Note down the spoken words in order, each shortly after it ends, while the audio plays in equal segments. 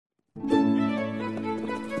You're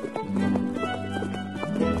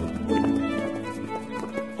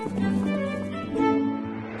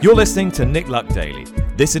listening to Nick Luck Daily.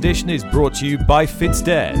 This edition is brought to you by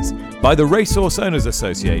FitzDares, by the Racehorse Owners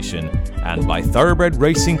Association, and by Thoroughbred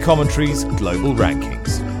Racing Commentary's Global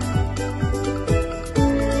Rankings.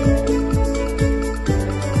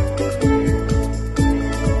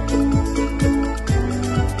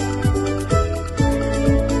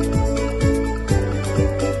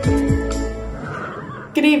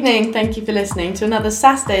 Good evening, thank you for listening to another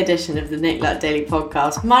Saturday edition of the Nick Luck Daily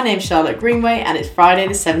podcast. My name's Charlotte Greenway and it's Friday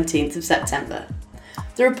the 17th of September.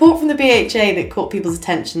 The report from the BHA that caught people's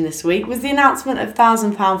attention this week was the announcement of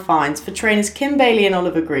 £1,000 fines for trainers Kim Bailey and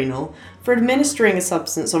Oliver Greenall for administering a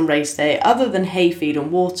substance on race day other than hay feed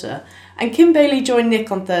and water, and Kim Bailey joined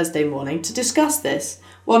Nick on Thursday morning to discuss this,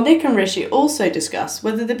 while Nick and Rishi also discussed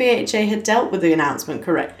whether the BHA had dealt with the announcement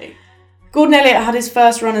correctly. Gordon Elliott had his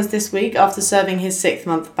first runners this week after serving his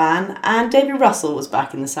 6-month ban, and David Russell was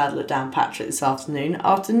back in the saddle at Downpatrick this afternoon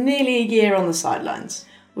after nearly a year on the sidelines.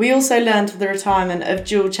 We also learned of the retirement of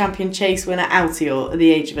dual champion chase winner Altior at the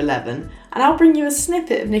age of 11, and I'll bring you a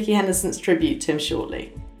snippet of Nicky Henderson's tribute to him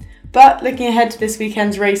shortly. But looking ahead to this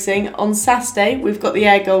weekend's racing, on Saturday we've got the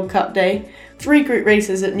Ayr Gold Cup Day, 3 group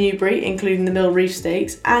races at Newbury including the Mill Reef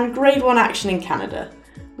Stakes, and Grade 1 action in Canada.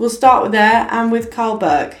 We'll start with Ayr and with Carl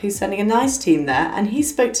Burke, who's sending a nice team there, and he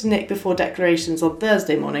spoke to Nick before declarations on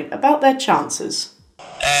Thursday morning about their chances.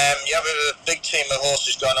 We have a big team of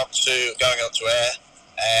horses going up to Ayr.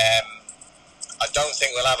 I don't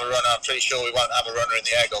think we'll have a runner. I'm pretty sure we won't have a runner in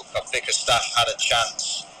the Ayr Gold Cup. Bickerstaff had a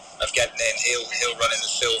chance of getting in. He'll run in the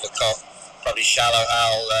Silver Cup. Probably Shallow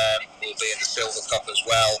Al will be in the Silver Cup as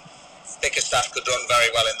well. Bickerstaff could run very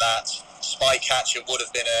well in that. Spycatcher would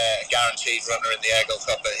have been a guaranteed runner in the Ayr Gold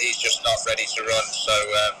Cup, but he's just not ready to run, so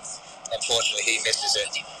unfortunately he misses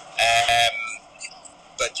it.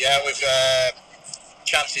 But yeah, we've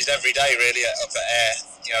chances every day really up at Ayr,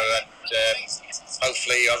 and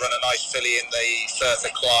hopefully I'll run a nice filly in the Firth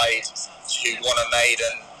of Clyde, who won a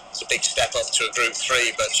maiden. It's a big step up to a Group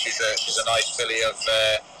 3, but she's a nice filly of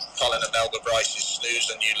Colin and Melba Bryce's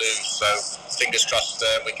Snooze and You Lose, so fingers crossed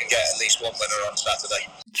we can get at least one winner on Saturday.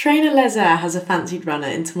 Trainer Les Ayre has a fancied runner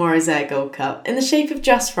in tomorrow's Ayr Gold Cup in the shape of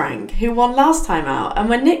Just Frank, who won last time out, and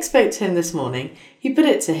when Nick spoke to him this morning, he put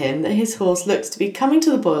it to him that his horse looks to be coming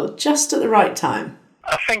to the boil just at the right time.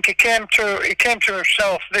 I think he came to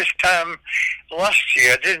himself this time last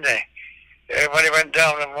year, didn't he? When he went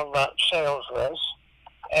down and won that sales race.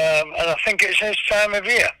 And I think it's his time of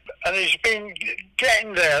year. And he's been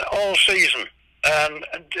getting there all season. And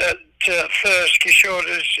to Thirsk, he showed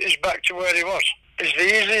he's back to where he was. He's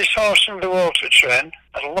the easiest horse in the world to train.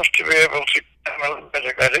 I'd love to be able to give him a little bit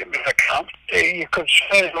of credit, but I can't. You could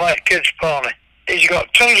train him like a kid's pony. He's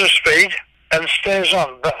got tons of speed and stays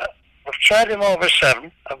on. But I've tried him over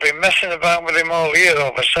 7. I've been messing about with him all year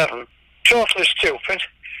over 7. Totally stupid,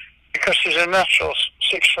 because he's a natural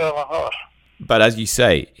 6-furlong horse. But as you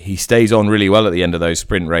say, he stays on really well at the end of those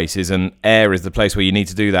sprint races, and Ayr is the place where you need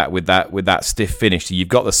to do that with that stiff finish. So you've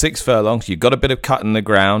got the 6 furlongs, you've got a bit of cut in the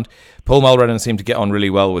ground. Paul Mulrennan seemed to get on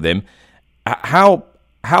really well with him. How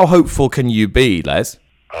hopeful can you be, Les?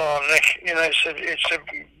 Oh, Nick, it's a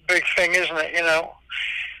big thing, isn't it?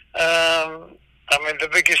 I mean, the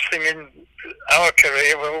biggest thing in our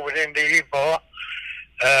career, we're within the EBOR.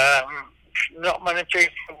 Not many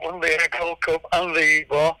people won the Ayr Gold Cup and the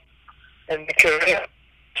EBOR in the career.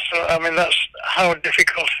 So, I mean, that's how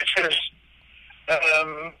difficult it is.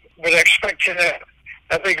 We're expecting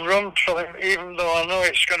a big run from him, even though I know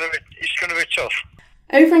it's going to be tough.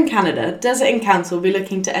 Over in Canada, Desert Encounter will be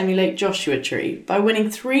looking to emulate Joshua Tree by winning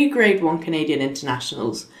 3 Grade 1 Canadian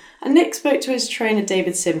internationals, and Nick spoke to his trainer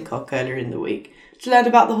David Simcock earlier in the week to learn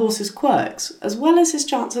about the horse's quirks, as well as his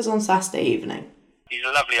chances on Saturday evening. He's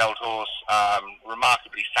a lovely old horse,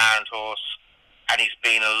 remarkably sound horse, and he's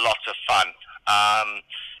been a lot of fun. I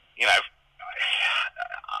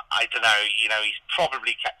don't know, he's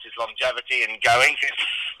probably kept his longevity and going.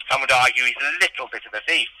 Some would argue he's a little bit of a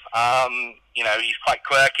thief. He's quite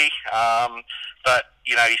quirky, but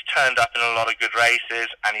he's turned up in a lot of good races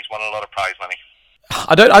and he's won a lot of prize money.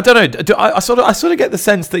 I don't know. I sort of get the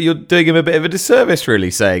sense that you're doing him a bit of a disservice,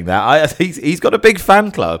 really, saying that. He's got a big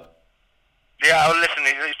fan club. Yeah, well, listen,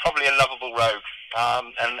 he's probably a lovable rogue,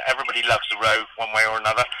 and everybody loves a rogue one way or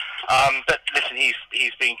another. But listen, he's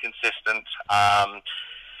been consistent. I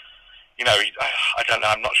don't know.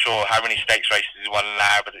 I'm not sure how many stakes races he's won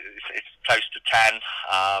now, but it's close to 10.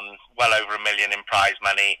 Well over $1 million in prize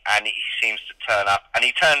money, and he seems to turn up. And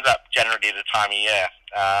he turns up generally at a time of year.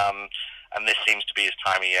 And this seems to be his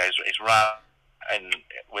time of year. His run in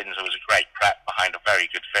Windsor was very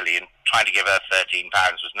good filly, and trying to give her £13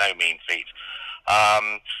 was no mean feat.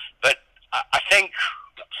 But I think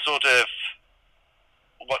sort of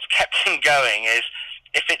what's kept him going is,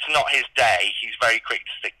 if it's not his day, he's very quick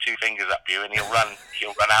to stick two fingers up you, and he'll run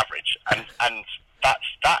average, and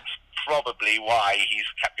that's probably why he's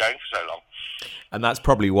kept going for so long. And that's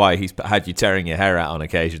probably why he's had you tearing your hair out on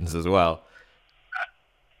occasions as well.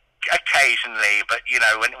 Occasionally, but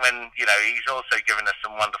when he's also given us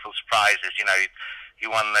some wonderful surprises. He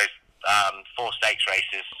won those 4 stakes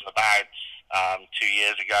races about 2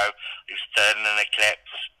 years ago. He was third in an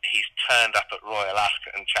Eclipse. He's turned up at Royal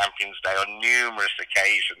Ascot and Champions Day on numerous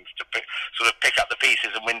occasions to pick up the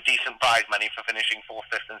pieces and win decent prize money for finishing 4th,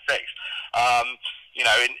 5th and 6th.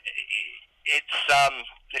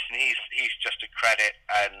 Listen, he's just a credit,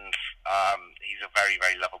 and he's a very,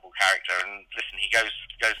 very lovable character. And listen, he goes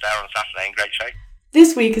there on Saturday in great shape.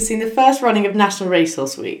 This week has seen the first running of National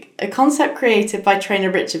Racehorse Week, a concept created by trainer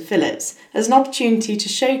Richard Phillips as an opportunity to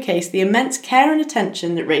showcase the immense care and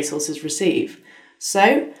attention that racehorses receive.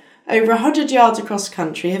 So, over 100 yards across the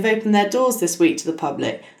country have opened their doors this week to the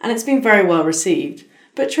public, and it's been very well received.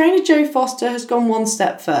 But trainer Joe Foster has gone one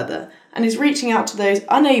step further and is reaching out to those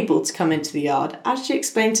unable to come into the yard, as she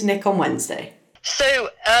explained to Nick on Wednesday. So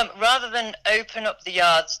rather than open up the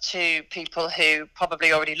yards to people who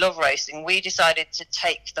probably already love racing, we decided to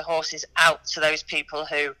take the horses out to those people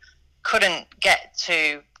who couldn't get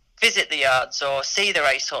to visit the yards or see the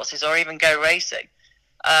racehorses or even go racing.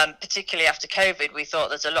 Particularly after COVID, we thought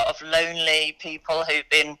there's a lot of lonely people who've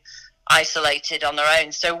been isolated on their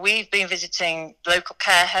own. So we've been visiting local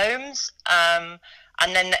care homes and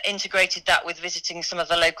then integrated that with visiting some of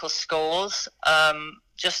the local schools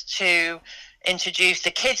just to introduce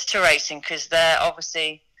the kids to racing, because they're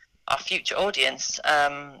obviously our future audience.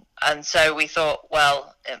 And so we thought,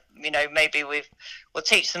 well, maybe we'll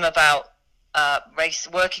teach them about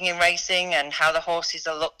working in racing and how the horses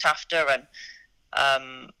are looked after and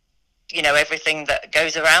everything that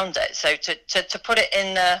goes around it. So to put it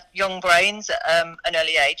in young brains at an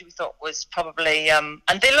early age, we thought was probably, and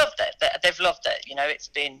they loved it. They've loved it. It's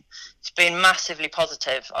been massively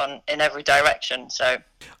positive in every direction. So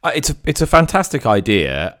it's a fantastic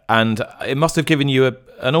idea, and it must have given you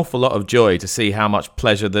an awful lot of joy to see how much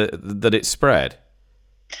pleasure that it spread.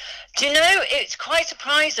 Do you know, it's quite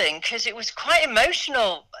surprising because it was quite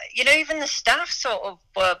emotional. Even the staff sort of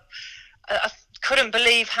were. I couldn't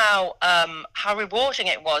believe how rewarding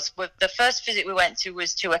it was. The first visit we went to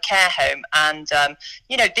was to a care home, and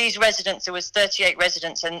these residents, there was 38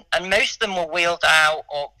 residents, and most of them were wheeled out,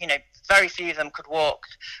 or very few of them could walk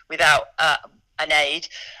without an aid,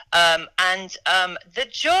 and the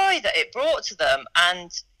joy that it brought to them,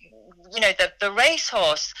 and the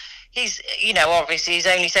racehorse. He's obviously he's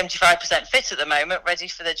only 75% fit at the moment, ready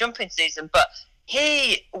for the jumping season, but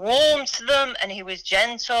he warmed to them and he was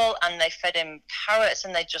gentle, and they fed him carrots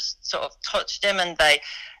and they just sort of touched him and they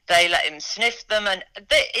let him sniff them, and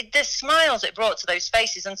the smiles it brought to those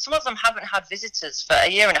faces. And some of them haven't had visitors for a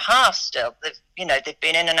year and a half still. They've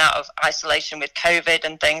been in and out of isolation with COVID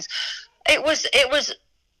and things. It was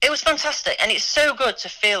fantastic, and it's so good to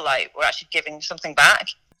feel like we're actually giving something back.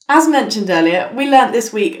 As mentioned earlier, we learnt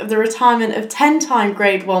this week of the retirement of 10-time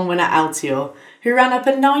Grade 1 winner Altior, who ran up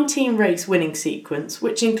a 19-race winning sequence,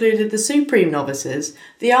 which included the Supreme Novices,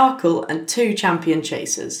 the Arkle and 2 Champion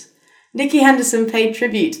Chasers. Nicky Henderson paid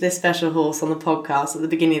tribute to this special horse on the podcast at the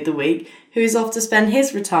beginning of the week, who is off to spend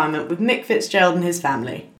his retirement with Mick Fitzgerald and his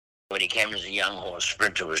family. When he came as a young horse,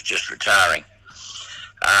 Sprinter was just retiring.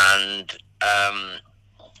 And,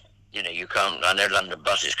 you can't, I know London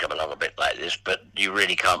buses come along a bit like this, but you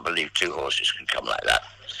really can't believe 2 horses can come like that.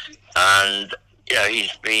 And,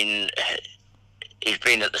 he's been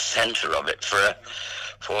at the centre of it for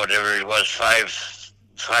whatever it was,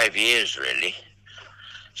 5 years really,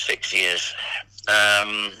 6 years.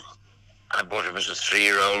 I bought him as a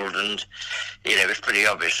 3-year-old, and it was pretty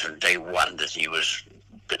obvious from day one that he was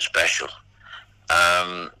a bit special.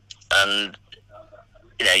 And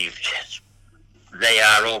they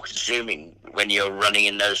are all consuming when you're running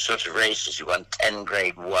in those sort of races. You won 10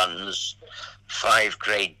 Grade 1s, 5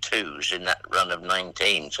 Grade 2s in that run of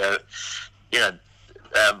 19. So,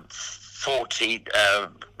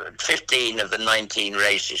 15 of the 19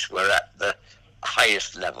 races were at the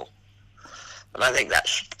highest level. And I think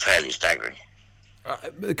that's fairly staggering.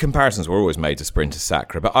 Comparisons were always made to Sprinter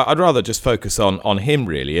Sacre, but I'd rather just focus on him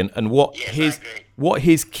really, and what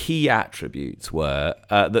his key attributes were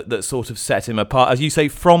that sort of set him apart. As you say,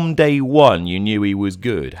 from day one, you knew he was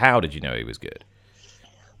good. How did you know he was good?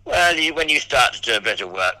 Well, when you start to do a bit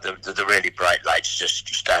of work, the really bright lights just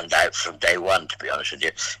stand out from day one, to be honest with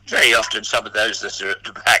you. Very often some of those that are at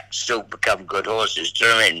the back still become good horses, do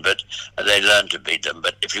you know what I mean? But they learn to beat them.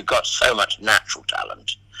 But if you've got so much natural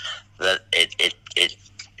talent that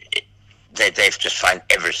they've just find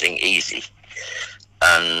everything easy.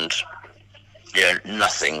 And,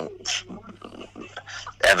 nothing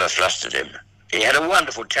ever flustered him. He had a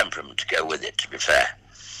wonderful temperament to go with it, to be fair.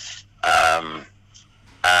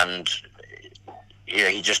 And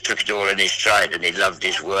he just took it all in his stride, and he loved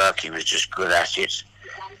his work. He was just good at it.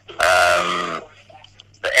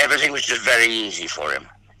 But everything was just very easy for him.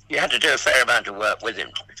 You had to do a fair amount of work with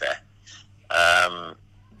him, to be fair.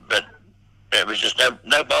 But it was just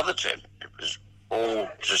no bother to him. It was all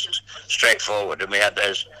just straightforward, and we had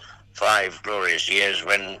those 5 glorious years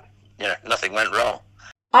when nothing went wrong.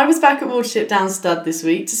 I was back at Watership Down Stud this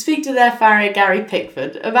week to speak to their farrier Gary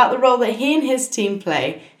Pickford about the role that he and his team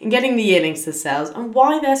play in getting the yearlings to sales and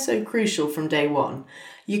why they're so crucial from day one.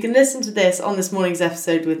 You can listen to this on this morning's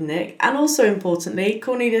episode with Nick, and also importantly,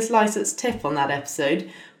 Cornelius Lycett's tip on that episode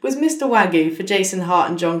was Mr. Wagyu for Jason Hart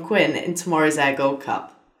and John Quinn in tomorrow's Ayr Gold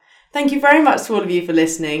Cup. Thank you very much to all of you for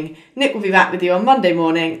listening. Nick will be back with you on Monday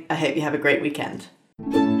morning. I hope you have a great weekend.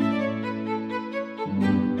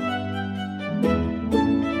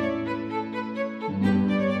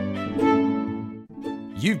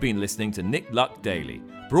 You've been listening to Nick Luck Daily,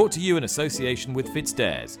 brought to you in association with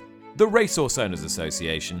FitzDares, the Racehorse Owners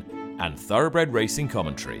Association, and Thoroughbred Racing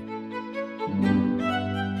Commentary.